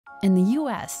In the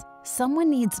US,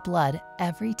 someone needs blood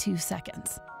every 2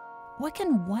 seconds. What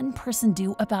can one person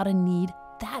do about a need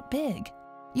that big?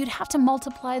 You'd have to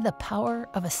multiply the power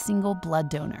of a single blood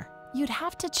donor. You'd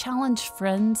have to challenge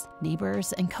friends,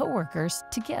 neighbors, and coworkers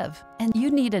to give. And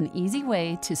you need an easy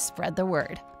way to spread the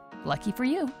word. Lucky for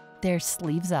you, there's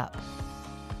SleevesUp.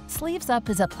 SleevesUp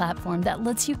is a platform that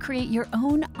lets you create your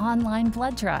own online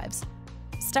blood drives.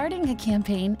 Starting a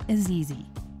campaign is easy.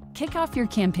 Kick off your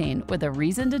campaign with a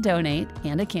reason to donate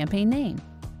and a campaign name.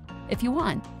 If you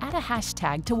want, add a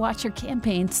hashtag to watch your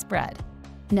campaign spread.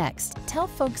 Next, tell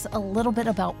folks a little bit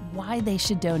about why they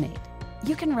should donate.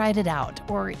 You can write it out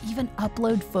or even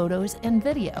upload photos and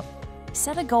video.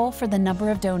 Set a goal for the number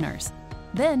of donors.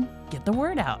 Then get the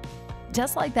word out.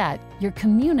 Just like that, your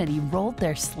community rolled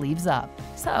their sleeves up.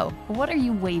 So, what are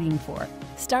you waiting for?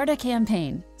 Start a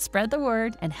campaign, spread the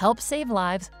word, and help save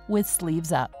lives with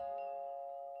SleevesUp.